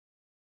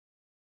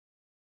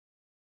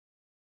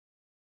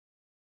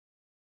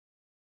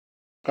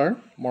নমস্কাৰ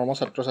মৰমৰ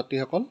ছাত্ৰ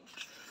ছাত্ৰীসকল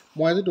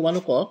মই আজি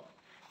তোমালোকক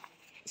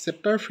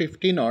চেপ্টাৰ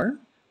 15ৰ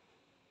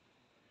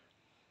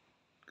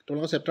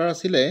তোমালোকৰ চেপ্টাৰ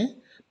আছিলে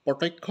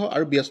প্ৰত্যক্ষ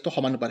আৰু ব্যস্ত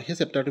সমানুপাত সেই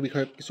চেপ্টাৰটোৰ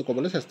বিষয়ে কিছু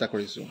ক'বলৈ চেষ্টা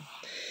কৰিছোঁ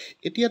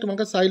এতিয়া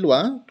তোমালোকে চাই লোৱা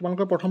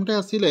তোমালোকৰ প্ৰথমতে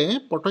আছিলে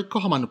প্ৰত্যক্ষ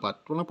সমানুপাত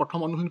তোমালোকৰ প্ৰথম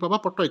অনুশীলন পাবা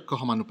প্ৰত্যক্ষ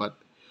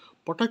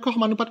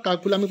সমানুপাত কাক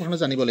বোলে আমি প্ৰথমে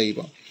জানিব লাগিব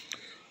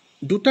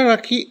দুটা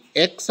ৰাশি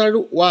x আৰু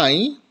y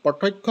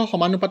প্ৰত্যক্ষ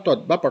সমানুপাতত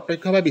বা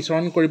প্ৰত্যক্ষভাৱে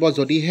বিচৰণ কৰিব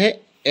যদিহে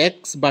x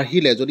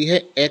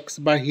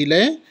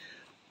বাঢ়িলে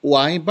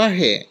y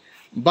বাঢ়ে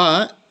বা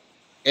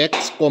x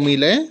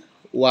কমিলে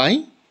y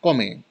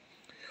কমে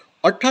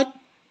অৰ্থাৎ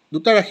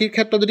দুটা ৰাশিৰ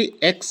ক্ষেত্ৰত যদি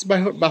x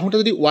বাঢ়োতে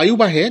যদি y ও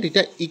বাঢ়ে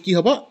তেতিয়া ই কি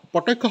হ'ব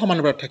প্ৰত্যক্ষ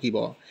সমানুপাতত থাকিব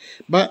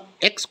বা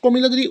x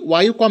কমিলে যদি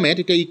y ও কমে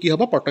তেতিয়া ই কি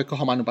হ'ব প্ৰত্যক্ষ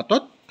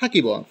সমানুপাতত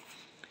থাকিব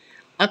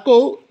আকৌ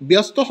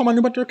ব্যস্ত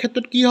সমানুপাতৰ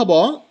ক্ষেত্ৰত কি হ'ব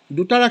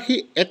দুটা ৰাশি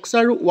x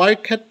আৰু y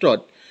ক্ষেত্ৰত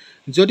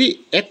যদি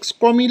x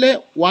কমিলে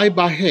y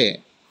বাঢ়ে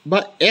বা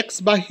x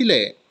বাঢ়িলে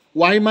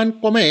y মান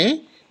কমে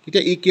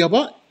তেতিয়া ই কি হ'ব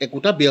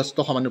একোটা ব্যস্ত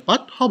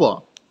সমানুপাত হ'ব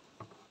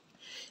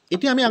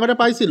এতিয়া আমি আগতে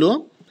পাইছিলো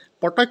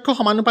প্ৰত্যক্ষ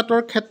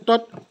সমানুপাতৰ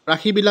ক্ষেত্ৰত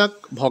ৰাশিবিলাক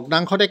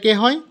ভগ্নাংশত একে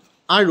হয়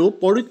আৰু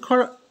পৰোক্ষৰ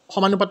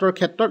সমানুপাতৰ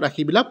ক্ষেত্ৰত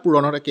ৰাশিবিলাক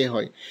পূৰণত একে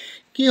হয়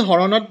কি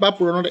হৰণত বা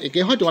পূৰণত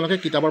একে হয় তোমালোকে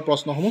কিতাপৰ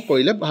প্ৰশ্নসমূহ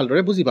কৰিলে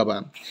ভালদৰে বুজি পাবা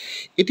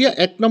এতিয়া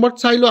 1 নম্বৰত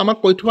চাইলো আমাক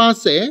কৈ থোৱা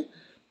আছে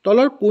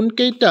তলৰ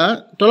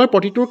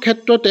প্ৰতিটোৰ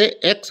ক্ষেত্ৰতে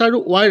x আৰু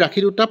y ৰাশি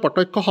দুটা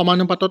প্ৰত্যক্ষ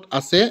সমানুপাতত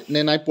আছে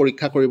নে নাই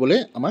পৰীক্ষা কৰিবলৈ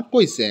আমাক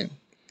কৈছে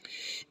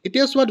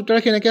এতিয়া চোৱা দুটা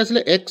ৰাশি এনেকৈ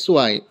আছিলে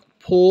xy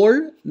 4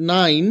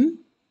 9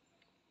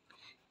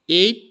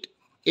 8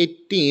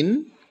 18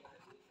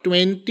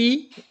 20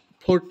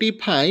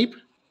 45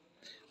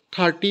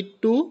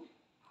 32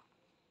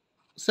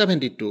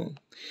 72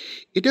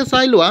 এতিয়া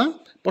চাই লোৱা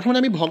প্ৰথমতে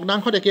আমি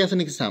ভগ্নাংশত একে আছে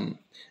নেকি চাম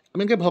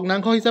আমি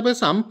ভগ্নাংশ হিচাপে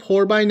চাম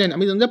 4/9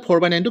 আমি জানো যে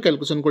 4/9 টো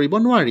ক্যালকুলেশন কৰিব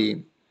নোৱাৰি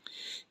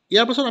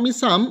ইয়াৰ পাছত আমি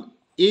চাম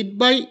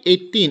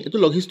 8/18 এটো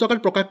লঘিষ্ঠ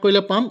আকাৰত প্ৰকাশ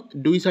কৰিলে পাম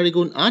 2 4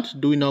 গুণ 8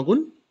 2 9 গুণ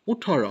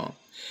 18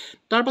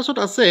 তাৰ পাছত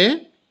আছে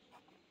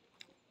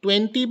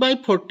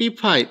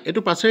 20/45 এটো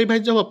পাছৰি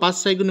ভাজ্য হ'ব 5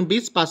 4 গুণ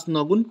 20 5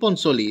 9 গুণ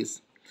 45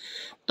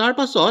 তাৰ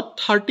পাছত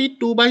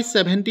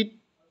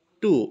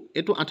 32/72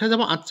 এটো 8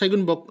 যাব 8 4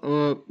 গুণ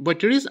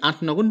 32 8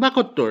 9 গুণ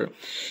 72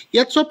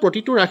 ইয়াত সব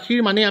প্ৰতিটো ৰাশিৰ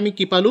মানে আমি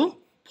কি পালো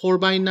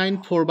 4/9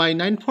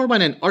 4/9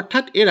 4/9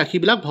 অৰ্থাৎ এই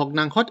ৰাশিবিলাক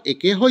ভগ্নাংশত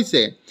একে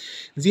হৈছে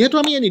যেহেতু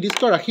আমি এই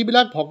নিৰ্দিষ্ট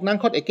ৰাশিবিলাক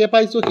ভগ্নাংশত একে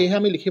পাইছো সেয়ে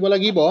আমি লিখিব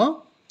লাগিব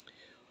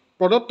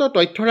প্ৰদত্ত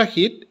তথ্য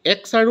ৰাশিত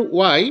x আৰু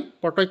y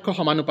প্ৰত্যক্ষ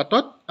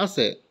সমানুপাতত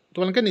আছে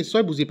তোমালোকে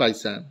নিশ্চয় বুজি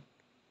পাইছা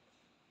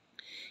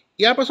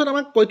ইয়াৰ পাছত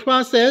আমাক কৈ থোৱা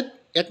আছে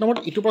 1 নম্বৰ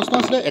ইটো প্ৰশ্ন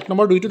আছে 1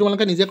 নম্বৰ 2 টো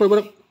তোমালোকে নিজে কৰিব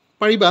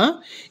পাৰিবা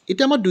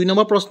এতিয়া মই 2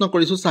 নম্বৰ প্ৰশ্ন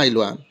কৰিছো চাই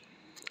লোৱা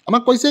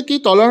আমাক কৈছে কি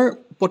তলৰ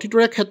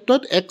প্ৰতিটোৰে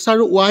ক্ষেত্ৰত x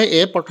আৰু y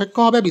এ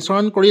প্ৰত্যক্ষভাৱে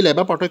বিচৰণ কৰিলে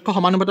বা প্ৰত্যক্ষ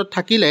সমানুপাতত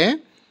থাকিলে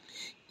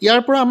ইয়াৰ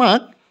পৰা আমাক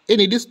এই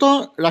নিৰ্দিষ্ট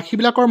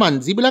ৰাশিবিলাকৰ মান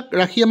যিবিলাক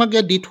ৰাশি আমাক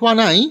ইয়াত দি থোৱা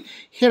নাই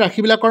সেই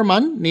ৰাশিবিলাকৰ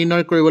মান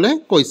নিৰ্ণয় কৰিবলৈ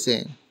কৈছে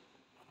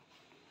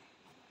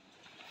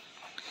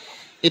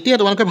এতিয়া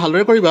তোমালোকে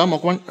ভালদৰে কৰিবা মই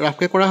অকমান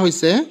ৰাফকে কৰা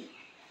হৈছে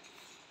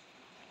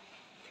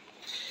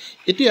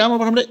এতিয়া মই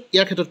প্ৰথমতে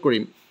ইয়াৰ ক্ষেত্ৰত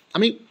কৰিম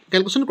আমি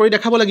ক্যালকুলেশন কৰি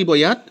দেখাব লাগিব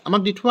ইয়াত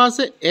আমাক দি থোৱা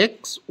আছে x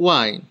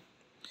y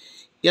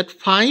ইয়াত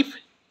 5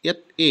 ইয়াত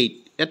 8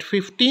 ইয়াত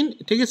 15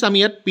 ঠিক আছে আমি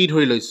ইয়াত p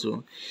ধৰি লৈছো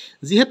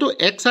যেহেতু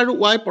x আৰু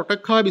y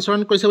প্ৰত্যক্ষভাৱে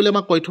বিচৰণ কৰিছে বুলি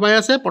আমাক কৈ থোৱা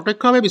আছে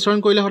প্ৰত্যক্ষভাৱে বিচৰণ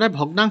কৰিলে সদায়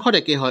ভগ্নাংশত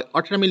একে হয়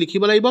অৰ্থাৎ আমি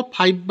লিখিব লাগিব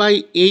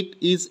 5/8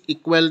 is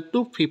equal to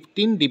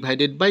 15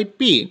 divided by p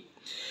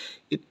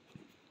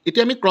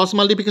এতিয়া আমি ক্ৰস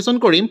মাল্টিপ্লিকেশন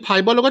কৰিম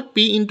 5 ৰ লগত p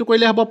ইনটু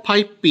কৰিলে হ'ব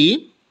 5p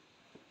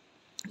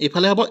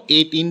এফালে হ'ব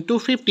 8 into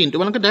 15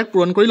 তোমালোকে ডাইৰেক্ট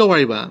পূৰণ কৰি ল'ব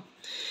পাৰিবা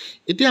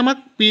এতিয়া আমাক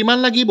p মান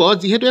লাগিব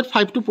যেহেতু ইয়াত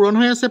 5 টো পূৰণ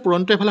হৈ আছে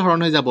পূৰণটো এফালে হৰণ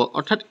হৈ যাব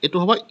অৰ্থাৎ এটো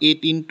হ'ব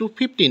 8 into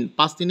 15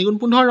 5 3 গুণ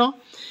 15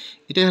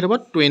 এতিয়া হ'ব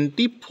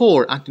 24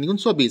 8 3 গুণ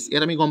 24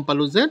 ইয়াত আমি গম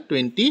পালো যে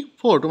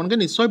 24 তোমালোকে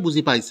নিশ্চয়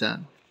বুজি পাইছা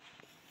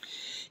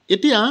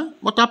এতিয়া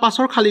মই তাৰ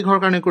পাছৰ খালি ঘৰৰ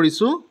কাৰণে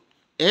কৰিছো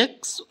x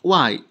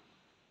y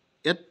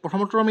ইয়াত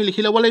প্ৰথমটো আমি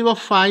লিখি ল'ব লাগিব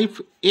 5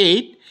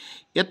 8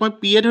 ইয়াত মই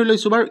p এ ধৰি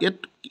লৈছো বাৰু ইয়াত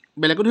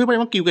বেলেগত ধৰিব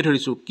পাৰিম q কে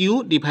ধৰিছো q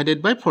divided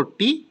by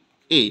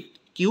 48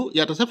 q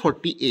ইয়াত আছে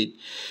 48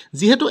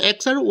 যেহেতু x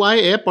আৰু y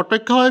এ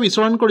প্ৰত্যক্ষভাৱে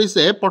বিচৰণ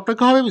কৰিছে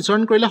প্ৰত্যক্ষভাৱে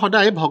বিচৰণ কৰিলে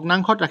সদায়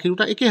ভগ্নাংশত ৰাশি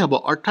দুটা একে হ'ব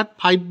অৰ্থাৎ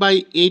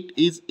 5/8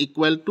 is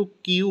equal to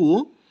q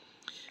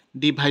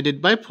divided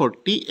by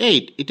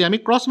 48 এতিয়া আমি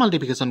ক্ৰস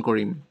মাল্টিপ্লিকেশন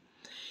কৰিম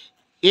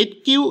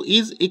 8q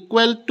is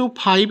equal to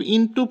 5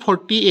 into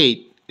 48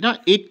 এটা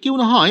 8q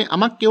নহয়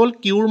আমাক কেৱল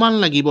q ৰ মান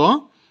লাগিব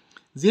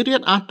যেহেতু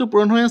ইয়াত 8 টো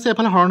পূৰণ হৈ আছে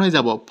এফালে হৰণ হৈ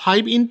যাব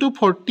 5 into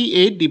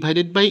 48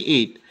 divided by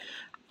 8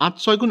 8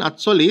 6 গুণ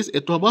 48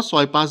 এটো হ'ব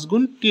 6 5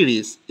 গুণ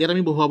 30 ইয়াত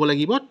আমি বহুৱাব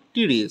লাগিব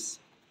 30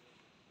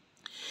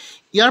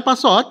 ইয়াৰ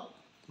পাছত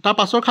তাৰ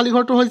পাছৰ খালি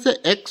ঘৰটো হৈছে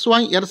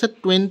xy ইয়াত আছে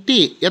 20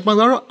 ইয়াত মই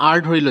বাৰু r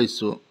ধৰি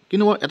লৈছো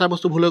কিন্তু এটা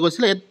বস্তু ভুল হৈ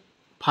গৈছিল ইয়াত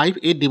 5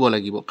 8 দিব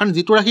লাগিব কাৰণ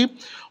যেটো ৰাশি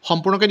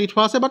সম্পূৰ্ণকৈ দি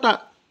থোৱা আছে বা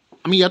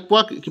আমি ইয়াত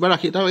পোৱা কিবা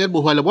ৰাশি এটা ইয়াত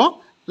বহুৱাই ল'ব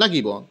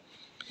লাগিব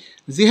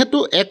যেহেতু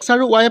x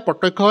আৰু y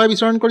প্ৰত্যক্ষভাৱে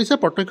বিচৰণ কৰিছে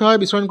প্ৰত্যক্ষভাৱে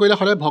বিচৰণ কৰিলে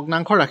হলে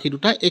ভগ্নাংশৰ ৰাশি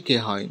দুটা একে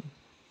হয়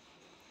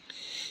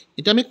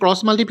এতিয়া আমি ক্ৰছ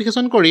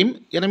মাল্টিপ্লিকেশ্যন কৰিম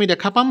ইয়াত আমি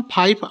দেখা পাম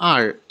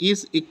 5r is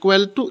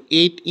equal to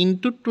 8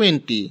 into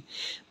 20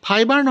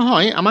 5r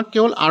নহয় আমাক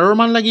কেৱল r ৰ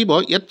মান লাগিব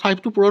ইয়াত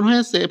 5 টো পূৰণ হৈ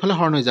আছে এফালে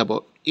হৰণ হৈ যাব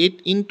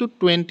 8 ইনটু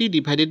 20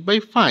 ডিভাইডেড বাই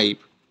 5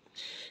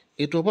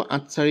 এটো হ'ব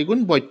 8 4 গুণ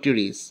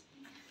 32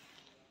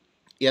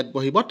 ইয়াত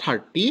বহিব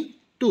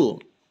 32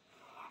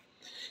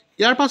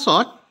 ইয়াৰ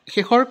পাছত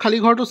শেষৰ খালি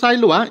ঘৰটো চাই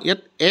লোৱা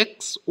ইয়াত x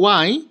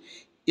y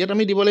ইয়াত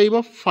আমি দিব লাগিব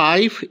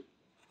 5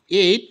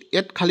 8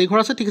 ইয়াত খালি ঘৰ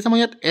আছে ঠিক আছে মই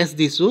ইয়াত s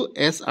দিছো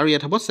s আৰু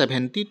ইয়াত হ'ব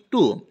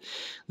 72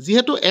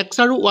 যেহেতু x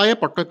আৰু y এ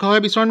প্ৰত্যক্ষভাৱে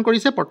বিচৰণ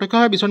কৰিছে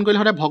প্ৰত্যক্ষভাৱে বিচৰণ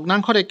কৰিলে হৰে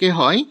ভগ্নাংশত একে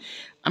হয়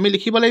আমি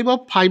লিখিব লাগিব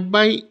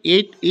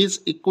 5/8 is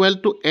equal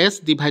to s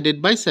divided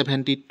বাই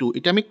 72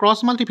 এটা আমি ক্ৰছ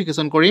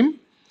মাল্টিপ্লিকেশ্যন কৰিম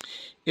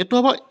এটো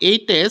হ'ব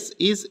 8s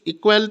is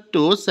equal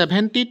to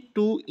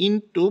 72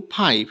 into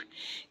 5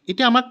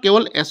 এটা আমাক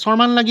কেৱল s ৰ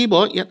মান লাগিব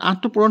ইয়াত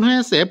 8 টো পূৰণ হৈ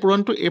আছে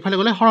পূৰণটো এফালে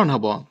গলে হৰণ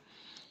হ'ব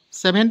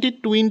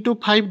 72 into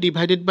 5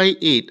 divided by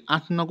 8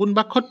 8 9 গুণ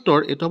 72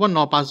 এটো হ'ব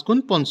 9 5 গুণ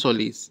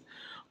 45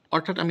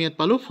 অৰ্থাৎ আমি ইয়াত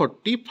পালো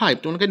 45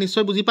 তোমালোকে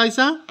নিশ্চয় বুজি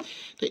পাইছা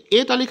তে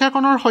এই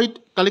তালিকাখনৰ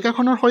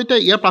সৈতে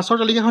ইয়াৰ পাছৰ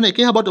তালিকাখন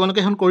একে হ'ব তোমালোকে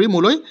এখন কৰি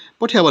মোলৈ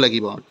পঠিয়াব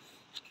লাগিব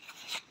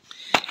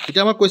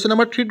এতিয়া আমাৰ কোৱেশ্চন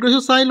নম্বৰ 3 ত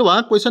গৈছো চাই লোৱা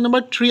কোৱেশ্চন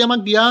নম্বৰ 3 আমাক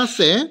দিয়া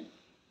আছে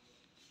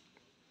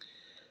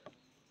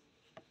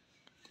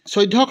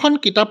 14খন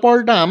কিতাপৰ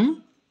দাম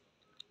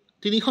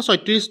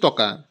 336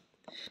 টকা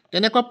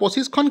তেনেকুৱা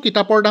 25খন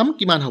কিতাপৰ দাম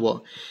কিমান হ'ব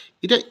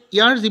এটা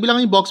ইয়াৰ যিবিলাক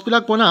আমি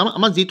বক্সবিলাক বনাম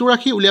আমাৰ যেটো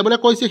ৰাখি উলিয়াবলৈ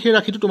কৈছে সেই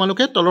ৰাখিটো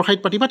তোমালোকে তলৰ খাইত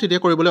পাতিবা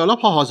তেতিয়া কৰিবলৈ অলপ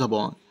সহজ হ'ব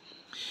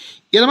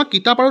ইয়াৰ আমাৰ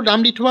কিতাপ আৰু দাম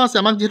দি থোৱা আছে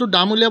আমাক যেটো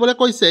দাম উলিয়াবলৈ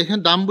কৈছে সেই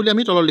দাম বুলি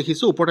আমি তলত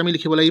লিখিছো ওপৰত আমি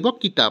লিখিব লাগিব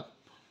কিতাপ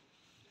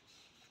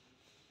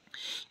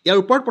ইয়াৰ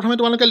ওপৰত প্ৰথমে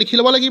তোমালোকে লিখি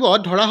ল'ব লাগিব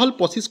ধৰা হল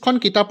 25খন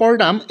কিতাপৰ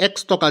দাম x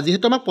টকা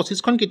যেহেতু আমাক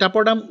 25খন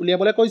কিতাপৰ দাম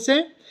উলিয়াবলৈ কৈছে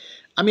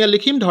আমি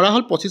লিখিম ধৰা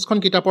হল 25খন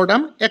কিতাপৰ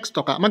দাম x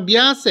টকা আমাক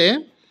দিয়া আছে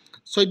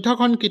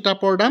 14খন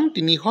কিতাপৰ দাম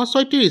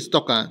 336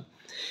 টকা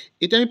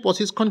এতিয়া আমি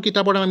 25খন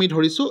কিতাপৰ দাম আমি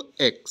ধৰিছো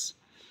x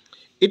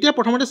এতিয়া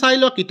প্ৰথমতে চাই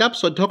লোৱা কিতাপ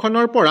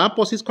 14খনৰ পৰা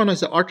 25খন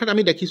হৈছে অৰ্থাৎ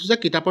আমি দেখিছো যে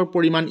কিতাপৰ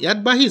পৰিমাণ ইয়াত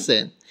বাঢ়িছে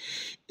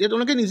এতিয়া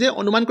তোমালোকে নিজে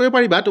অনুমান কৰিব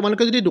পাৰিবা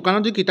তোমালোকে যদি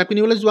দোকানত যদি কিতাপ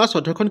কিনিবলৈ যোৱা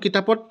 14খন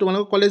কিতাপত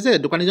তোমালোকে ক'লে যে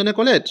দোকানীজনে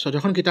ক'লে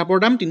 14খন কিতাপৰ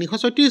দাম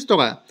 336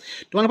 টকা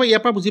তোমালোকে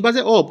ইয়াৰ পৰা বুজিবা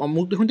যে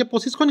মোক দেখোন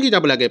 25খন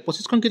কিতাপ লাগে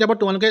 25খন কিতাপত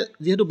তোমালোকে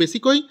যেহেতু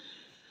বেছিকৈ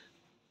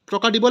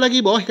টকা দিব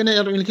লাগিব সেইকাৰণে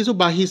ইয়াত লিখিছো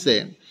বাঢ়িছে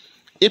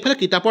এফালে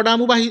কিতাপৰ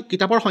দামও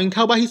কিতাপৰ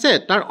সংখ্যাও বাঢ়িছে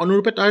তাৰ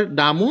অনুৰূপে তাৰ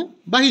দামও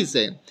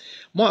বাঢ়িছে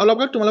মই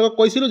অলপকৈ তোমালোকক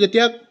কৈছিলো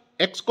যেতিয়া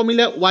x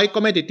কমিলে y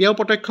কমে তেতিয়াও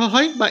প্ৰত্যক্ষ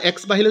হয় বা x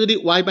বাঢ়িলে যদি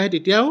y বাঢ়ে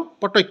তেতিয়াও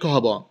প্ৰত্যক্ষ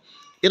হ'ব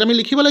এটা আমি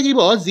লিখিব লাগিব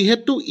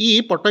যেহেতু ই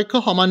প্ৰত্যক্ষ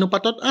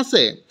সমানুপাতত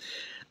আছে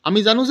আমি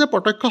জানো যে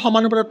প্ৰত্যক্ষ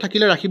সমানুপাতত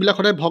থাকিলে ৰাশিবিলাক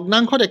সদায়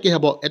ভগ্নাংশত একে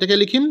হ'ব এটাকে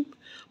লিখিম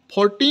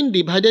 14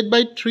 divided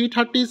by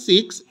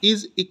 336 is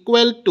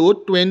equal to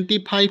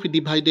 25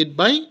 divided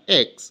by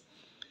x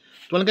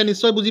তোমালোকে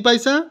নিশ্চয় বুজি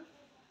পাইছা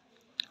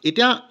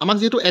এতিয়া আমাক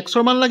যেটো x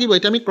ৰ মান লাগিব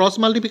এটা আমি ক্ৰছ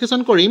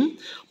মাল্টিপ্লিকেশ্যন কৰিম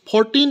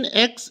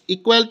 14x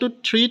equal to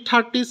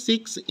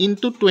 336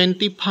 into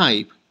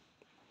 25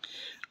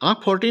 আমাক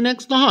 14x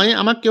নহয়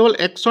আমাক কেৱল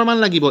x ৰ মান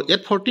লাগিব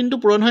ইয়াত 14 টো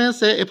পূৰণ হৈ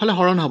আছে এফালে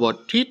হৰণ হ'ব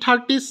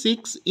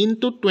 336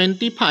 into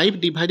 25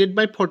 divided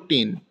by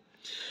 14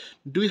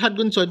 2 7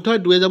 গুণ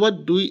 14 2 যাব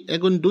 2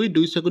 1 গুণ 2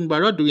 2 6 গুণ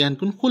 12 2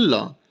 8 গুণ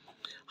 16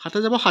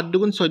 7 যাব 7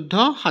 2 গুণ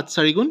 14 7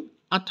 4 গুণ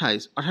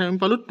 28 অৰ্থাৎ আমি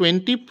পালো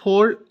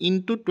 24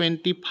 into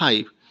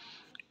 25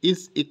 is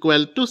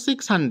equal to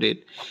 600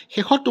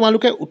 শেষত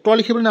তোমালোকে উত্তৰ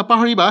লিখিবলৈ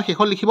নাপাহৰিবা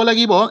শেষত লিখিব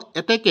লাগিব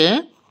এতেকে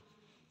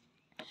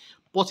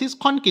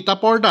 25খন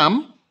কিতাপৰ দাম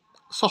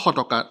 600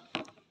 টকা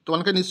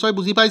তোমালোকে নিশ্চয়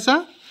বুজি পাইছা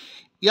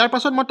ইয়াৰ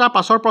পাছত মই তাৰ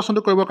পাছৰ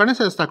প্ৰশ্নটো কৰিবৰ কাৰণে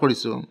চেষ্টা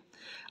কৰিছো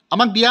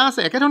আমাক দিয়া আছে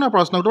একে ধৰণৰ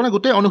প্ৰশ্ন তোমালোকে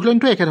গোটেই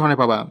অনুশীলনটো একে ধৰণে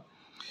পাবা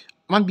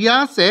আমাক দিয়া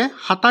আছে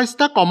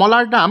 27টা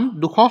কমলাৰ দাম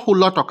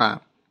 216 টকা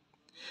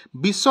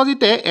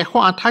বিশ্বজিতে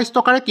 128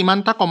 টকাৰে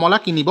কিমানটা কমলা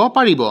কিনিব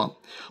পাৰিব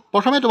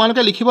প্ৰথমে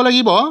তোমালোকে লিখিব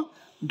লাগিব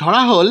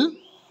ধৰা হল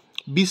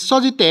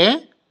বিশ্বজিতে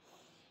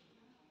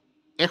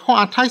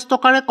 128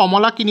 টকাৰে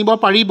কমলা কিনিব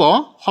পাৰিব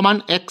সমান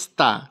x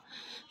টা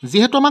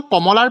যেহেতু আমাক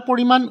কমলাৰ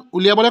পৰিমাণ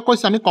উলিয়াবলৈ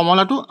কৈছে আমি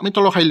কমলাটো আমি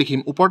তলখাই লিখিম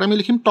ওপৰত আমি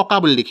লিখিম টকা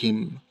বুলি লিখিম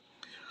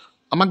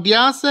আমাক দিয়া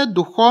আছে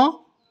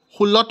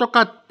 216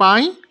 টকাত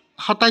পাই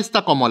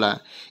 27টা কমলা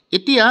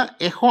এতিয়া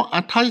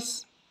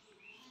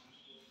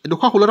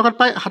 216 টকাত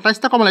পাই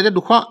 27টা কমলা এতিয়া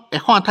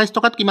 128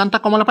 টকাত কিমানটা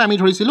কমলা পাই আমি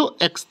ধৰিছিলো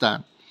x টা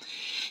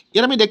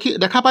ইয়াত আমি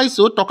দেখা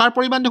পাইছো টকাৰ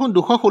পৰিমাণ দেখোন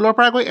 216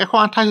 পৰা গৈ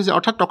 128 হৈছে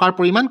অৰ্থাৎ টকাৰ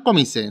পৰিমাণ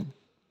কমিছে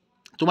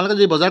তোমালোকে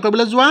যদি বজাৰ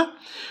কৰিবলৈ যোৱা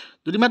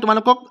যদি মই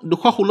তোমালোকক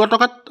 216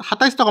 টকাত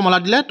 27টা কমলা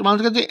দিলে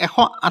তোমালোকে যদি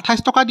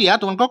 128 টকা দিয়া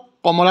তোমালোকক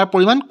কমলাৰ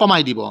পৰিমাণ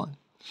কমাই দিব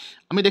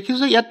আমি দেখিছো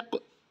যে ইয়াত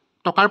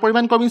টকাৰ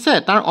পৰিমাণ কমিছে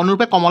তাৰ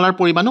অনুৰূপে কমলাৰ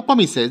পৰিমাণও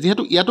কমিছে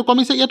যেহেতু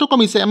ইয়াতো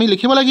কমিছে আমি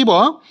লিখিব লাগিব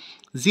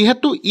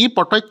যেহেতু ই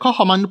প্ৰত্যক্ষ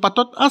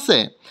সমানুপাতত আছে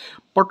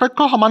প্ৰত্যক্ষ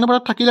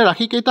সমানুপাতত থাকিলে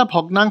ৰাশি কেইটা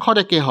ভগ্নাংশত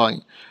একে হয়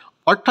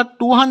অৰ্থাৎ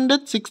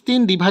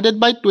 216 divided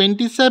by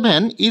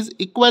 27 is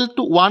equal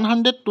to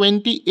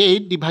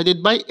 128 divided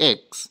by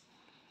x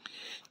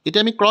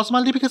এতিয়া আমি ক্ৰছ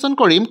মাল্টিপ্লিকেশ্যন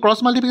কৰিম ক্ৰছ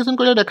মাল্টিপ্লিকেশ্যন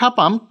কৰিলে দেখা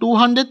পাম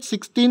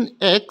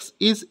 216x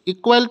is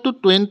equal to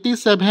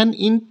 27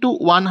 into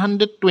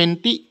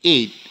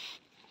 128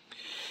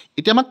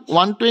 এতিয়া আমাক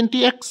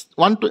 120x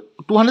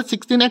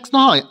 216x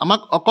নহয়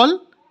আমাক অকল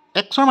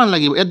xৰ মান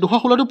লাগিব ইয়াত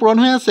 216টো পূৰণ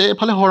হৈ আছে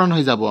এফালে হৰণ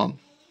হৈ যাব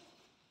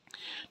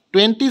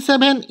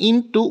 27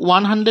 ইনটু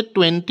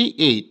 128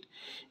 এই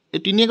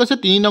 3 গৈছে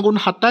 3 9 গুণ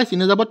 27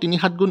 ইনে যাব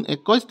 3 7 গুণ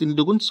 21 3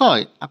 2 গুণ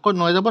 6 আকৌ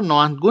 9 যাব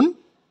 9 8 গুণ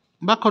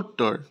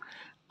 72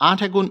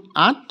 8 1 গুণ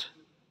 8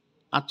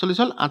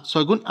 48 হল 8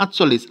 6 গুণ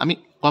 48 আমি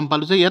কম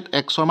পালো যে ইয়াত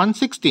xৰ মান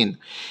 16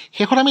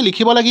 শেষত আমি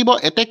লিখিব লাগিব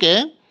এতেকে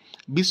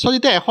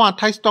বিশ্বজিতে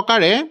 128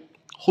 টকাৰে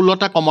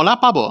 16টা কমলা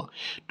পাব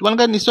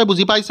তোমালোকে নিশ্চয়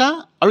বুজি পাইছা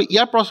আৰু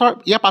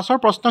ইয়াৰ পাছৰ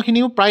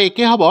প্ৰশ্নখিনিও প্ৰায়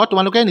একে হ'ব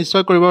তোমালোকে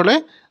নিশ্চয় কৰিবলৈ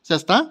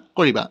চেষ্টা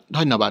কৰিবা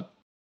ধন্যবাদ